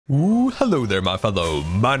Ooh, hello there, my fellow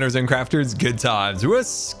miners and crafters. Good times with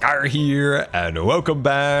Scar here, and welcome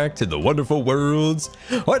back to the wonderful worlds.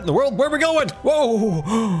 What in the world? Where are we going? Whoa!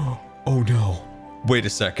 Oh no! Wait a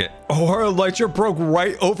second. Oh, our elytra broke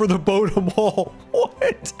right over the Boatem hole.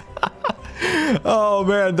 What? Oh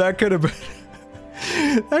man, that could have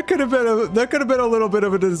been. That could have been a little bit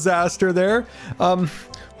of a disaster there.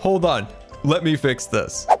 Hold on. Let me fix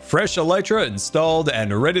this. Fresh elytra installed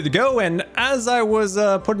and ready to go. And as I was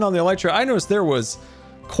putting on the elytra, I noticed there was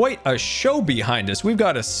quite a show behind us. We've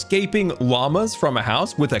got escaping llamas from a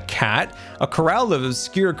house with a cat, a corral of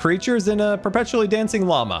obscure creatures, and a perpetually dancing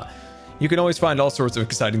llama. You can always find all sorts of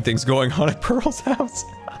exciting things going on at Pearl's house.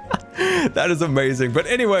 That is amazing. But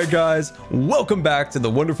anyway, guys, welcome back to the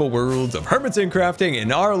wonderful worlds of Hermits and Crafting.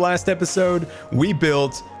 In our last episode, we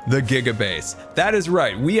built the Giga base. That is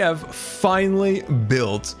right. We have finally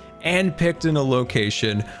built and picked in a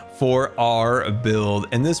location for our build.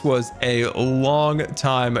 And this was a long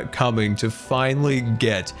time coming to finally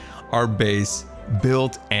get our base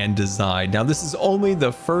built and designed. Now, this is only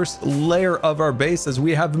the first layer of our base, as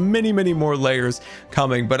we have many more layers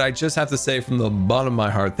coming. But I just have to say from the bottom of my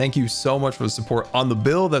heart, thank you so much for the support on the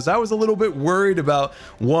build, as I was a little bit worried about,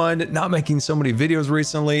 one, not making so many videos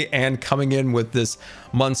recently and coming in with this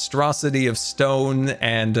monstrosity of stone,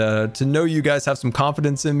 and to know you guys have some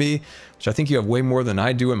confidence in me, which I think you have way more than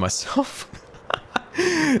I do in myself.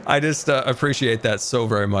 I just appreciate that so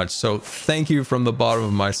very much. So thank you from the bottom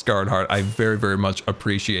of my scarred heart. I very much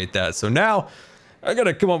appreciate that. So now I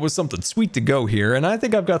gotta come up with something sweet to go here, and I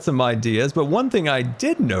think I've got some ideas. But one thing I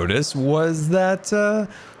did notice was that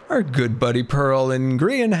our good buddy Pearl and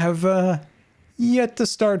Grian have yet to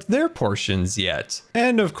start their portions yet.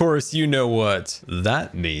 And of course, you know what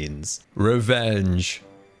that means. Revenge.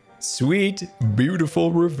 Sweet,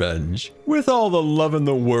 beautiful revenge. With all the love in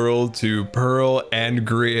the world to Pearl and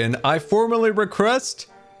Grian, I formally request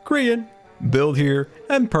Grian, build here,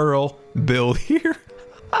 and Pearl, build here.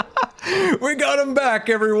 We got him back,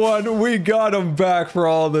 everyone. We got him back for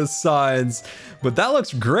all the signs. But that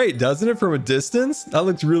looks great, doesn't it, from a distance? That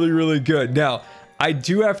looks really good. Now, I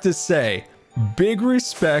do have to say, big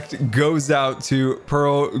respect goes out to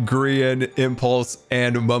Pearl, Grian, Impulse,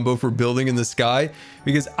 and Mumbo for building in the sky,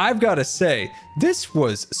 because I've got to say, this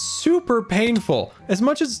was super painful. As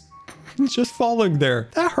much as just falling there,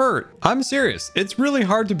 that hurt. I'm serious. It's really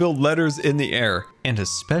hard to build letters in the air, and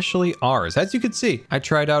especially ours. As you can see, I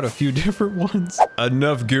tried out a few different ones.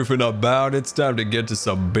 Enough goofing about. It's time to get to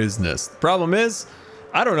some business. The problem is,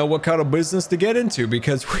 I don't know what kind of business to get into,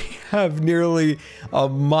 because we have nearly a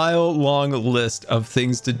mile-long list of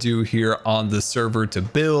things to do here on the server to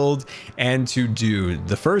build and to do.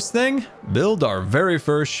 The first thing, build our very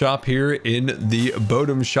first shop here in the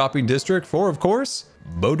Boatem shopping district for, of course,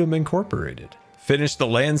 Boatem Incorporated. Finish the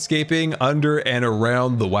landscaping under and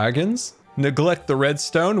around the wagons. Neglect the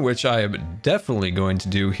redstone, which I am definitely going to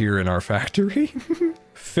do here in our factory.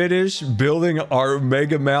 Finish building our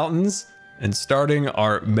mega mountains and starting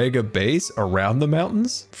our mega base around the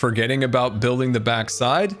mountains. Forgetting about building the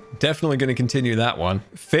backside. Definitely going to continue that one.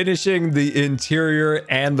 Finishing the interior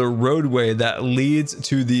and the roadway that leads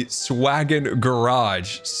to the Swaggin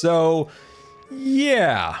garage. So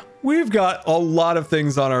yeah, we've got a lot of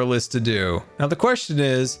things on our list to do. Now the question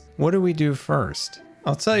is, what do we do first?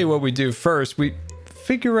 I'll tell you what we do first. We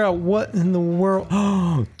figure out what in the world.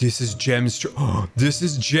 Oh, this is Gem's tree. Oh, this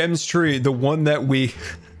is Gem's tree, the one that we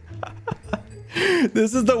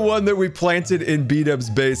this is the one that we planted in B-Dub's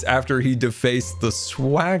base after he defaced the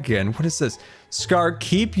Swaggin. What is this? Scar,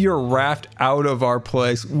 keep your raft out of our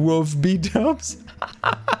place. Woof, B-Dubs.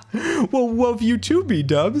 Well, woof you too,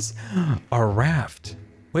 B-Dubs. Our raft.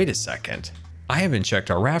 Wait a second. I haven't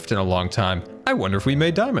checked our raft in a long time. I wonder if we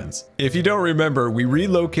made diamonds. If you don't remember, we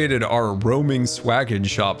relocated our roaming Swaggin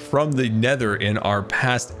shop from the Nether in our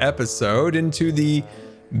past episode into the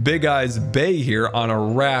Big Eyes Bay here on a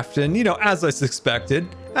raft, and you know, as I suspected,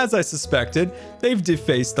 they've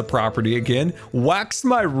defaced the property again, waxed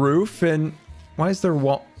my roof, and why is there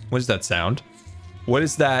wall? What is that sound? What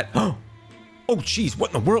is that? Oh geez,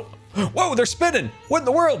 what in the world? Whoa, they're spinning! What in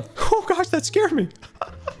the world? Oh gosh, that scared me.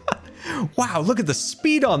 Wow, look at the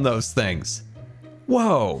speed on those things.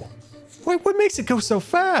 Whoa, wait, what makes it go so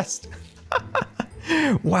fast?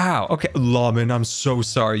 Wow. Okay, Lawman, I'm so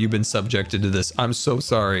sorry you've been subjected to this. I'm so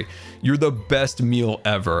sorry. You're the best meal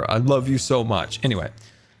ever. I love you so much. Anyway,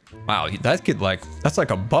 wow, that could that's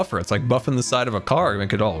like a buffer. It's like buffing the side of a car,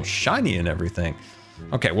 make it all shiny and everything.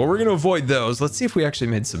 Okay, well, we're gonna avoid those. Let's see if we actually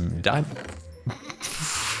made some diamond.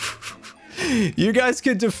 You guys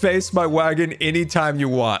can deface my wagon anytime you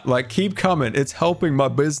want. Like, keep coming. It's helping my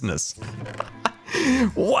business.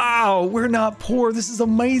 Wow, we're not poor. This is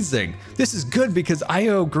amazing. This is good because I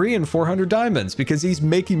owe Green 400 diamonds because he's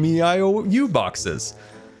making me IOU boxes.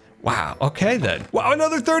 Wow, okay then. Wow,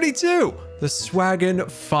 another 32. The Swaggin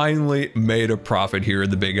finally made a profit here in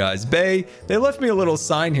the Big Eyes Bay. They left me a little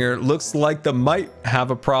sign here. It looks like they might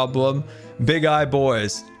have a problem. Big Eye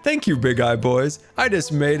Boys. Thank you, Big Eye Boys. I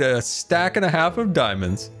just made a stack and a half of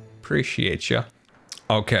diamonds. Appreciate ya.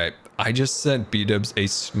 Okay, I just sent B-Dubs a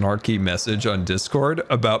snarky message on Discord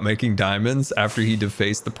about making diamonds after he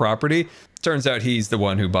defaced the property. Turns out he's the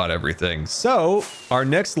one who bought everything. So our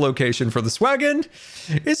next location for the Swaggin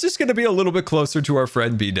is just going to be a little bit closer to our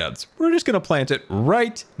friend B-Dubs. We're just going to plant it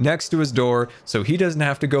right next to his door so he doesn't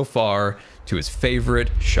have to go far to his favorite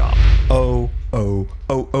shop. Oh,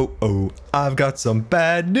 I've got some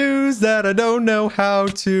bad news that I don't know how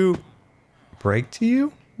to break to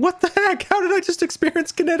you. What the heck? How did I just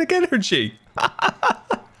experience kinetic energy?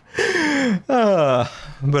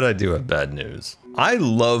 But I do have bad news. I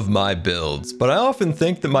love my builds, but I often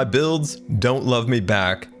think that my builds don't love me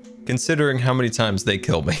back, considering how many times they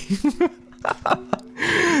kill me.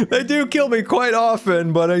 They do kill me quite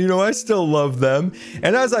often, but you know, I still love them.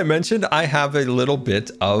 And as I mentioned, I have a little bit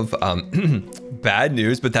of bad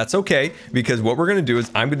news, but that's okay, because what we're gonna do is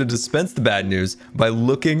I'm gonna dispense the bad news by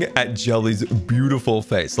looking at Jelly's beautiful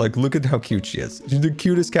face. Like, look at how cute she is. She's the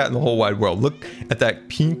cutest cat in the whole wide world. Look at that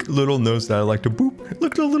pink little nose that I like to boop.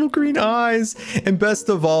 Look at the little green eyes. And best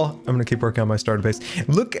of all, I'm gonna keep working on my starter base.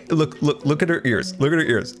 Look at her ears. Look at her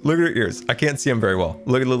ears. Look at her ears. I can't see them very well.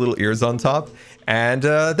 Look at the little ears on top. And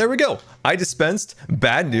there we go. I dispensed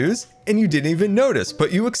bad news and you didn't even notice,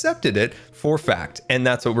 but you accepted it for fact. And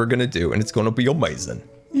that's what we're going to do. And it's going to be amazing.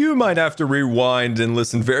 You might have to rewind and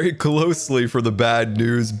listen very closely for the bad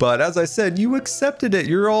news. But as I said, you accepted it.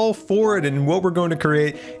 You're all for it. And what we're going to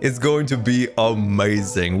create is going to be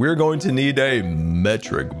amazing. We're going to need a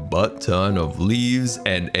metric butt ton of leaves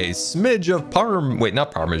and a smidge of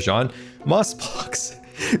Parmesan, moss blocks.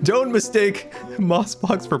 Don't mistake moss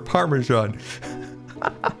blocks for Parmesan.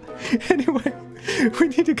 Anyway, we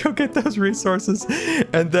need to go get those resources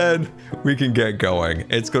and then we can get going.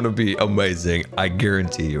 It's going to be amazing. I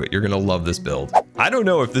guarantee you it. You're going to love this build. I don't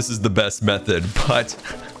know if this is the best method, but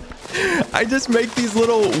I just make these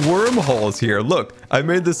little wormholes here. Look, I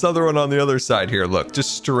made this other one on the other side here. Look,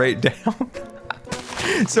 just straight down.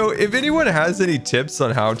 So if anyone has any tips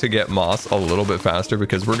on how to get moss a little bit faster,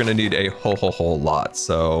 because we're going to need a whole lot.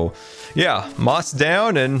 So yeah, moss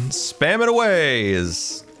down and spam it away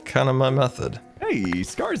is kind of my method. Hey,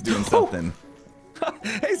 Scar's doing something.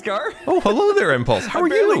 Hey, Scar. Oh, hello there, Impulse. How are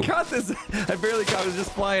you? I barely caught this. I was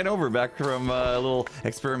just flying over back from a little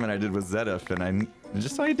experiment I did with Zedif, and I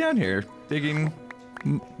just saw you down here digging.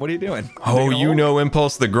 What are you doing? Oh, you know,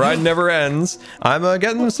 Impulse, the grind never ends. I'm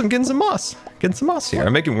getting some moss. Getting some moss here.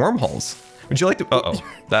 I'm making wormholes. Would you like to?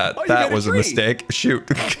 That was a mistake. Shoot.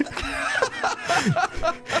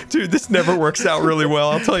 Dude, this never works out really well.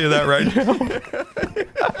 I'll tell you that right now.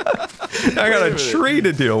 I got a tree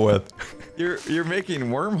to deal with. You're making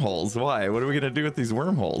wormholes. Why? What are we gonna do with these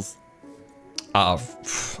wormholes?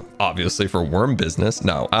 Obviously for worm business.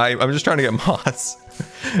 No, I'm just trying to get moss.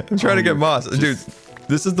 I'm trying to get moss, dude.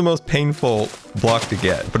 This is the most painful block to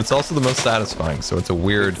get, but it's also the most satisfying. So it's a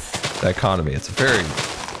weird dichotomy. It's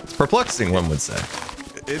perplexing, one would say.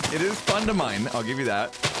 It is fun to mine. I'll give you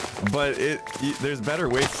that. But there's better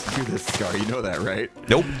ways to do this, Scar. You know that, right?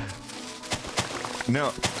 Nope.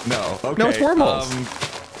 No. Okay. No, it's wormholes.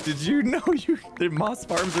 Did you know the moss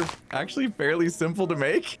farms are actually fairly simple to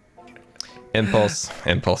make? Impulse,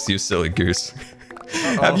 you silly goose.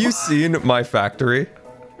 Have you seen my factory?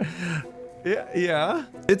 Yeah.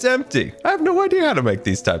 It's empty. I have no idea how to make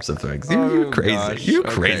these types of things. You're crazy. Gosh. You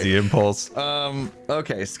crazy, Impulse.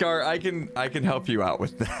 Okay, Scar, I can help you out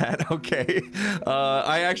with that. Okay.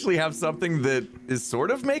 I actually have something that is sort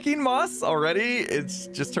of making moss already. It's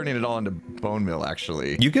just turning it all into bone meal,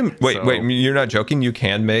 actually. You can wait. You're not joking. You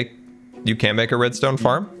can make a redstone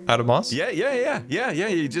farm out of moss? Yeah.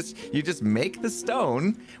 You just make the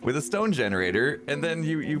stone with a stone generator, and then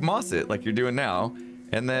you moss it like you're doing now.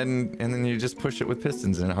 And then you just push it with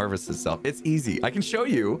pistons and it harvests itself. It's easy. I can show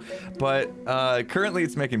you, but currently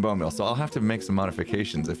it's making bone meal, so I'll have to make some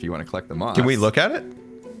modifications if you want to collect the moss. Can we look at it?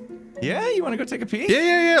 Yeah, you want to go take a peek?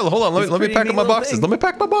 Yeah. Hold on, let me pack up my boxes. Let me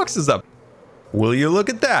pack my boxes up. Will you look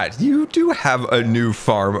at that? You do have a new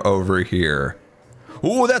farm over here.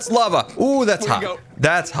 Ooh, that's lava. Ooh, that's hot. Go.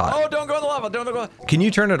 That's hot. Oh, don't go in the lava. Don't go. Can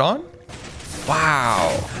you turn it on?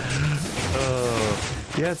 Wow.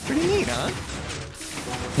 Yeah, it's pretty neat, huh?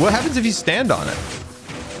 What happens if you stand on it?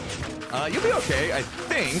 You'll be okay, I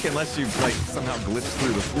think, unless you like somehow glitch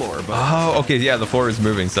through the floor. But Oh, okay, yeah, the floor is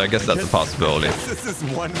moving, so I guess that's a possibility. this is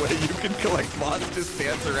one way you can collect moss. Just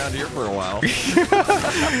dance around here for a while.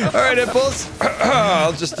 All right, Impulse.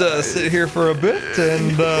 I'll just sit here for a bit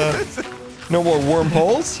and no more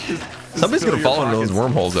wormholes. Somebody's gonna fall into those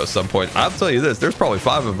wormholes at some point. I'll tell you this, there's probably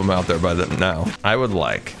 5 of them out there by now. I would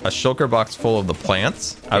like a shulker box full of the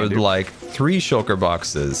plants. I would like 3 shulker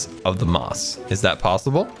boxes of the moss. Is that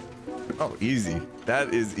possible? Oh, easy.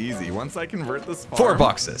 That is easy. Once I convert this farm, 4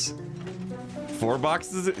 boxes. 4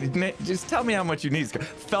 boxes? Just tell me how much you need.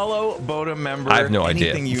 Fellow Boatem member. I have no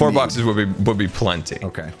idea. 4 boxes would be plenty.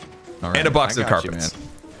 Okay. All right. And a box of got carpets. You,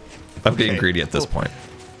 I'm getting greedy at this point.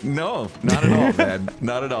 No, not at all, man.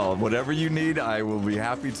 Not at all. Whatever you need, I will be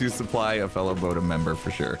happy to supply a fellow Boatem member for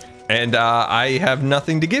sure. And I have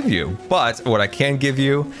nothing to give you, but what I can give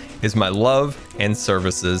you is my love and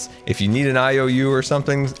services. If you need an IOU or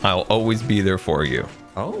something, I'll always be there for you.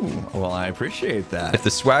 Oh, well, I appreciate that. If the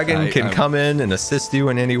swaggin can come in and assist you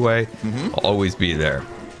in any way, I'll always be there.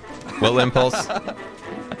 Well, Impulse,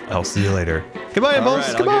 I'll see you later. Goodbye, Impulse.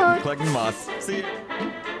 Right, Goodbye. Collecting moss. See you.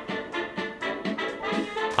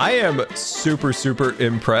 I am super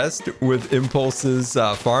impressed with Impulse's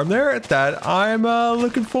farm there that I'm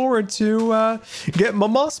looking forward to getting my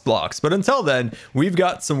moss blocks. But until then, we've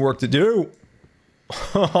got some work to do.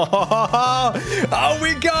 Oh,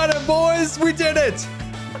 we got it, boys. We did it.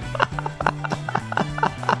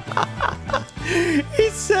 He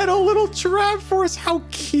set a little trap for us. How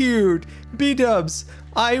cute. B-dubs,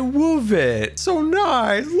 I wove it. So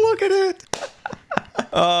nice. Look at it.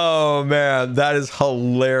 Oh man, that is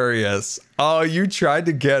hilarious. Oh, you tried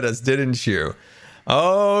to get us, didn't you?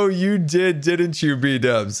 Oh, you did, didn't you,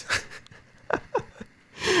 B-dubs?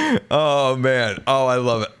 Oh man. Oh, I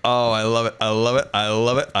love it. Oh, I love it. I love it. I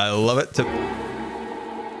love it. I love it.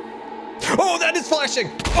 Oh, that is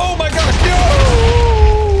flashing. Oh my gosh. No!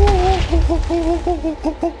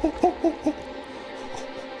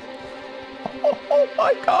 Oh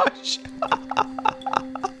my gosh.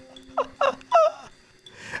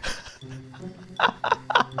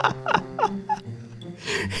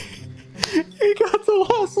 He got the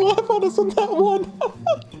last laugh on us on that one.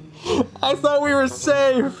 I thought we were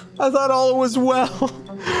safe. I thought all was well.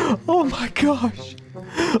 Oh my gosh.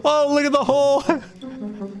 Oh, look at the hole.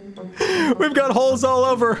 We've got holes all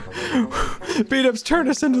over. B-dubs turned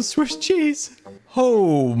us into Swiss cheese.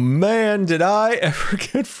 Oh man, did I ever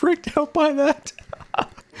get freaked out by that?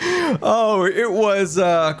 Oh, it was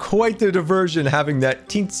quite the diversion having that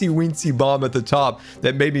teensy weensy bomb at the top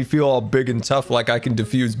that made me feel all big and tough like I can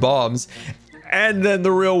defuse bombs. And then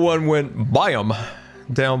the real one went biome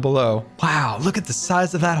down below. Wow, look at the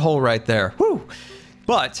size of that hole right there. Woo!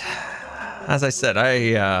 But as I said,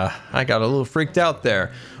 I got a little freaked out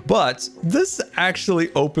there. But this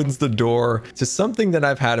actually opens the door to something that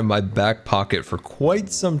I've had in my back pocket for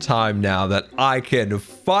quite some time now that I can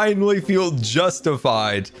finally feel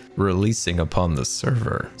justified releasing upon the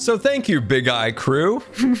server. So thank you, Big Eye crew.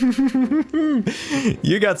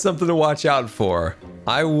 You got something to watch out for.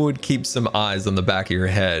 I would keep some eyes on the back of your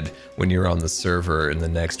head when you're on the server in the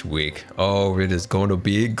next week. Oh, it is going to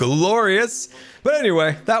be glorious. But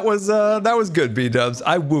anyway, that was good, B-dubs.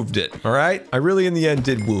 I wooved it, all right? I really, in the end,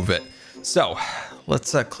 did woov it. So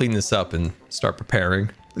let's clean this up and start preparing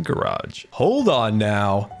the garage. Hold on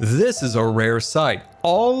now. This is a rare sight.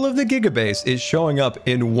 All of the Gigabase is showing up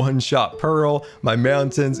in one shot. Pearl, my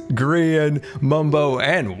mountains, Grian, Mumbo,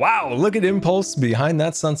 and wow, look at Impulse behind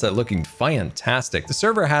that sunset looking fantastic. The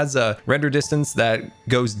server has a render distance that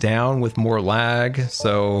goes down with more lag,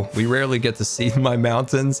 so we rarely get to see my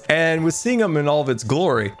mountains. And with seeing them in all of its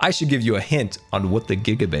glory, I should give you a hint on what the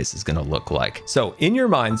Gigabase is gonna look like. So in your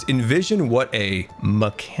minds, envision what a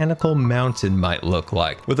mechanical mountain might look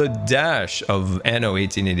like with a dash of Anno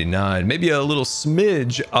 1889, maybe a little smidge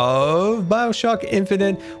of BioShock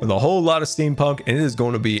Infinite with a whole lot of steampunk, and it is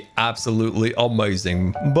going to be absolutely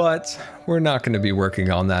amazing. But we're not going to be working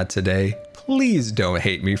on that today. Please don't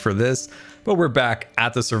hate me for this, but we're back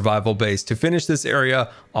at the survival base to finish this area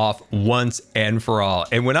off once and for all.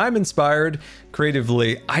 And when I'm inspired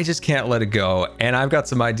creatively, I just can't let it go. And I've got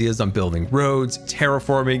some ideas on building roads,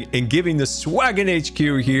 terraforming, and giving the Swaggin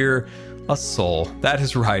HQ here a soul. That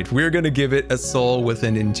is right. We're going to give it a soul with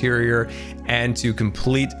an interior and to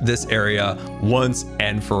complete this area once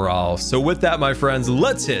and for all. So with that, my friends,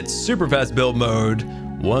 let's hit super fast build mode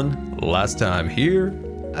one last time here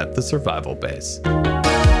at the survival base.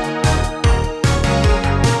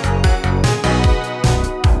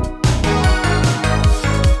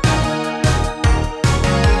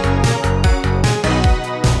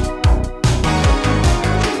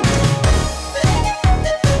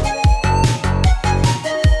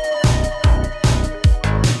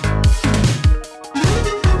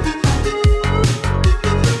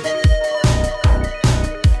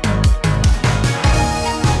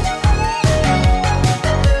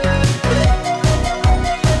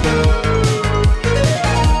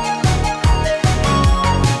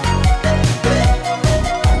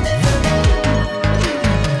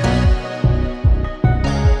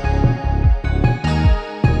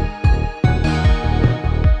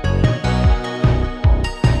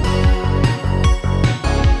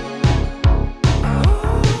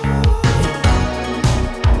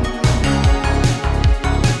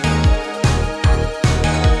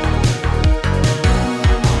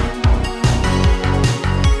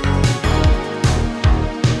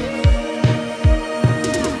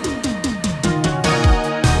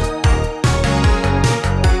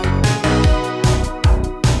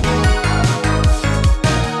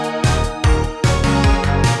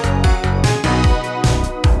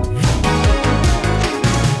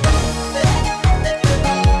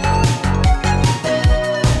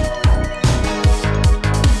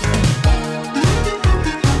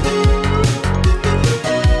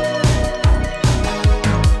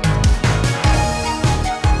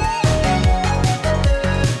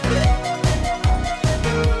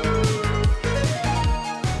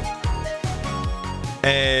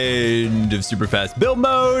 end of super fast build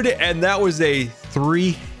mode, and that was a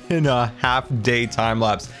 3.5 day time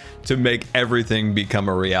lapse to make everything become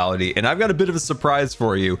a reality. And I've got a bit of a surprise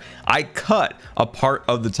for you. I cut a part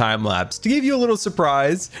of the time lapse to give you a little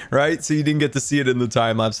surprise, right? So you didn't get to see it in the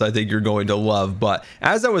time lapse. I think you're going to love. But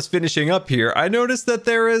as I was finishing up here, I noticed that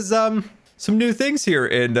there is some new things here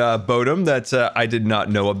in Boatem that I did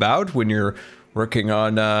not know about. When you're working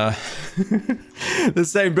on the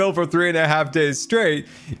same build for 3.5 days straight,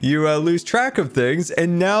 you lose track of things.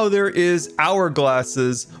 And now there is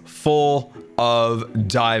hourglasses full of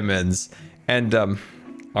diamonds, and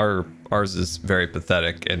ours is very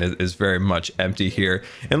pathetic, and it is very much empty here.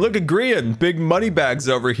 And look at Grian, big money bags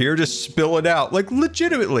over here just spilling out. Like,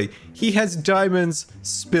 legitimately, he has diamonds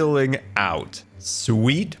spilling out.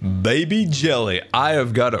 Sweet baby jelly. I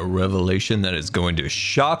have got a revelation that is going to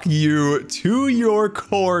shock you to your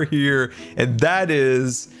core here, and that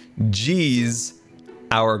is G's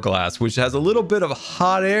hourglass, which has a little bit of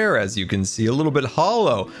hot air, as you can see, a little bit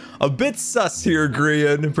hollow. A bit sus here,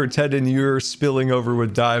 Grian, pretending you're spilling over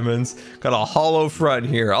with diamonds. Got a hollow front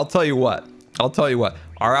here. I'll tell you what.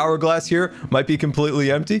 Our hourglass here might be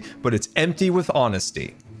completely empty, but it's empty with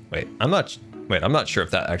honesty. Wait, I'm not sure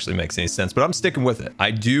if that actually makes any sense, but I'm sticking with it.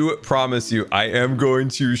 I do promise you, I am going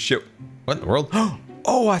to show... What in the world?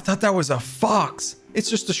 Oh, I thought that was a fox. It's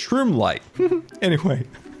just a shroom light. Anyway.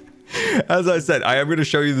 As I said, I am going to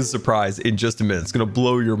show you the surprise in just a minute. It's going to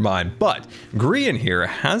blow your mind. But Grian here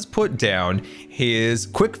has put down his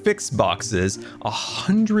quick fix boxes,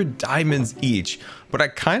 100 diamonds each. But I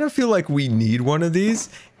kind of feel like we need one of these.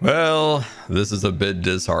 Well, this is a bit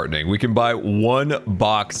disheartening. We can buy one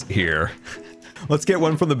box here. Let's get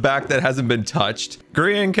one from the back that hasn't been touched.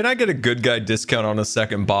 Grian, can I get a good guy discount on a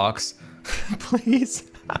second box? Please?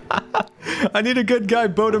 I need a good guy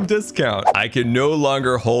Boatem discount. I can no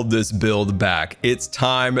longer hold this build back. It's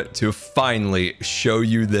time to finally show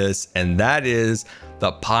you this, and that is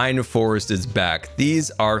the pine forest is back. These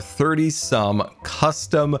are 30-some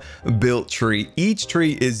custom built tree. Each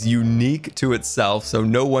tree is unique to itself, so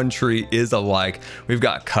no one tree is alike. We've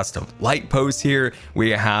got custom light posts here. We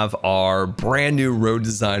have our brand new road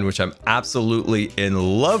design, which I'm absolutely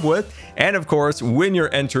in love with. And of course, when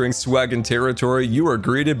you're entering Swaggin territory, you are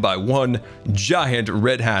greeted by one giant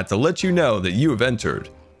red hat to let you know that you have entered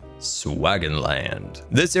Swaggin Land.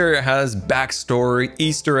 This area has backstory,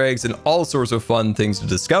 Easter eggs, and all sorts of fun things to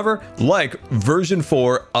discover, like version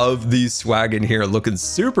 4 of the Swaggin here, looking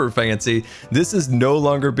super fancy. This is no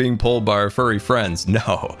longer being pulled by our furry friends.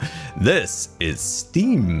 No, this is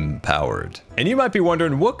steam powered. And you might be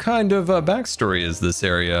wondering, what kind of backstory is this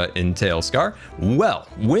area entail, Scar? Well,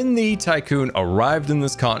 when the Tycoon arrived in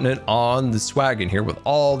this continent on the Swaggin here with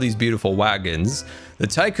all these beautiful wagons, the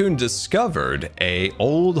Tycoon discovered a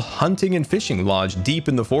old hunting and fishing lodge deep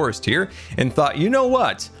in the forest here and thought, you know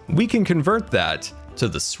what? We can convert that to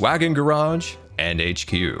the Swaggin Garage and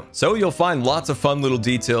HQ. So you'll find lots of fun little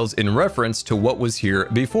details in reference to what was here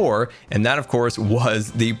before, and that of course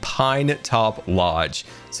was the Pine Top Lodge.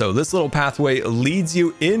 So this little pathway leads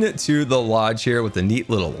you into the lodge here with the neat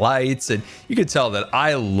little lights, and you can tell that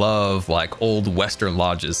I love like old Western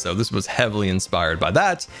lodges, so this was heavily inspired by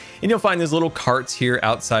that. And you'll find these little carts here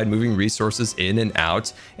outside moving resources in and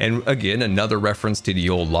out, and again another reference to the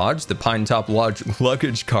old lodge, the Pine Top Lodge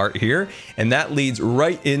luggage cart here, and that leads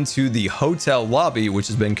right into the hotel lobby, which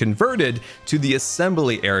has been converted to the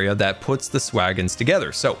assembly area that puts the Swaggins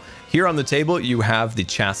together. So here on the table, you have the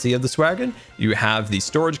chassis of the Swaggin, you have the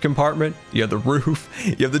storage compartment, you have the roof,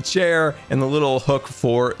 you have the chair, and the little hook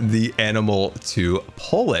for the animal to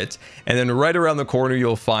pull it. And then right around the corner,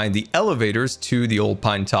 you'll find the elevators to the old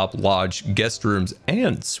Pine Top Lodge guest rooms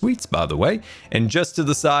and suites, by the way. And just to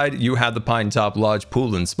the side, you have the Pine Top Lodge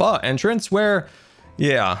pool and spa entrance where,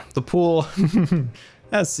 yeah, the pool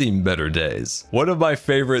has seen better days. One of my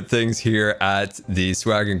favorite things here at the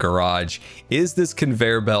Swaggin Garage is this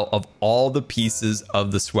conveyor belt of all the pieces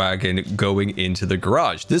of the Swaggin going into the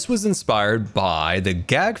garage. This was inspired by the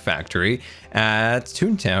Gag Factory at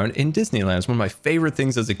Toontown in Disneyland. It's one of my favorite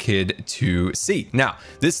things as a kid to see. Now,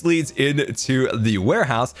 this leads into the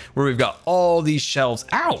warehouse where we've got all these shelves.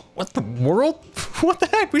 Ow, what the world? What the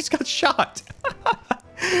heck? We just got shot.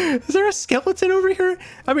 Is there a skeleton over here?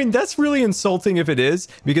 I mean, that's really insulting if it is,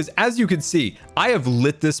 because as you can see, I have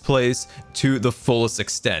lit this place to the fullest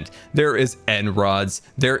extent. There is end rods,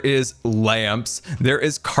 there is lamps, there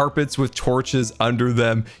is carpets with torches under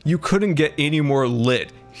them. You couldn't get any more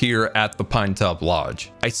lit here at the Pine Top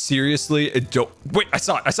Lodge. I seriously don't... Wait, I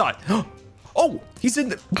saw it. Oh, he's in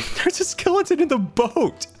the... There's a skeleton in the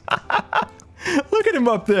boat. Look at him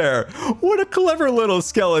up there. What a clever little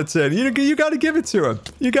skeleton. You got to give it to him.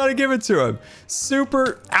 You got to give it to him.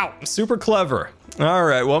 Super clever. All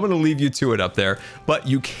right, well, I'm going to leave you to it up there, but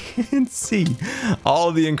you can see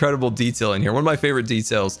all the incredible detail in here. One of my favorite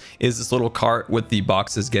details is this little cart with the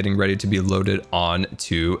boxes getting ready to be loaded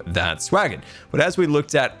onto that swagon. But as we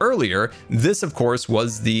looked at earlier, this, of course,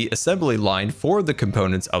 was the assembly line for the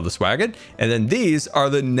components of the swagon. And then these are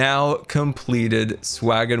the now completed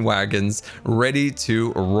swagon wagons ready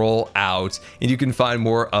to roll out. And you can find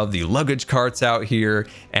more of the luggage carts out here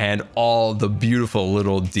and all the beautiful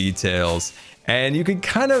little details. And you can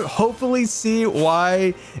kind of hopefully see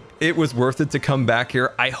why it was worth it to come back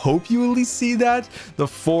here. I hope you at least see that. The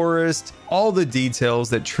forest, all the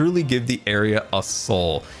details that truly give the area a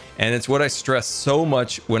soul. And it's what I stress so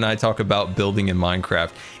much when I talk about building in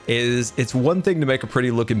Minecraft is it's one thing to make a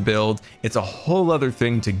pretty looking build. It's a whole other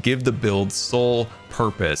thing to give the build soul,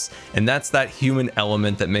 purpose. And that's that human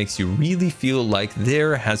element that makes you really feel like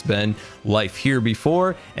there has been life here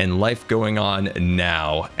before and life going on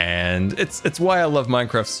now. And it's why I love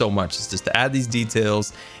Minecraft so much. It's just to add these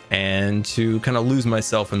details and to kind of lose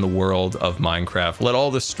myself in the world of Minecraft. Let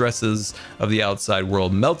all the stresses of the outside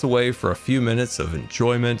world melt away for a few minutes of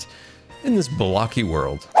enjoyment in this blocky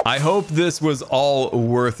world. I hope this was all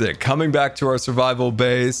worth it. Coming back to our survival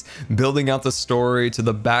base, building out the story, to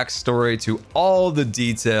the backstory, to all the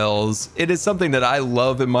details. It is something that I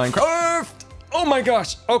love in Minecraft. Oh my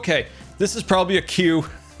gosh. Okay, this is probably a cue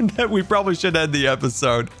that we probably should end the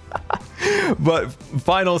episode. But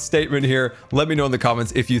final statement here, let me know in the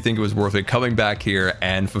comments if you think it was worth it coming back here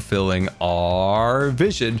and fulfilling our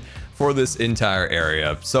vision for this entire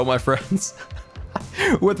area. So my friends,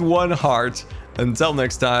 with one heart, until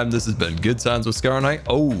next time, this has been Good Times with Scar, and I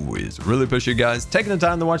always really push you guys taking the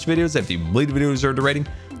time to watch videos. If you believe the video deserved a rating,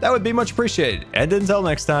 that would be much appreciated. And until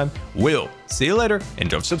next time, we'll see you later, and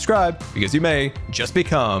don't subscribe because you may just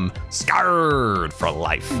become scarred for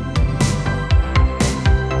life.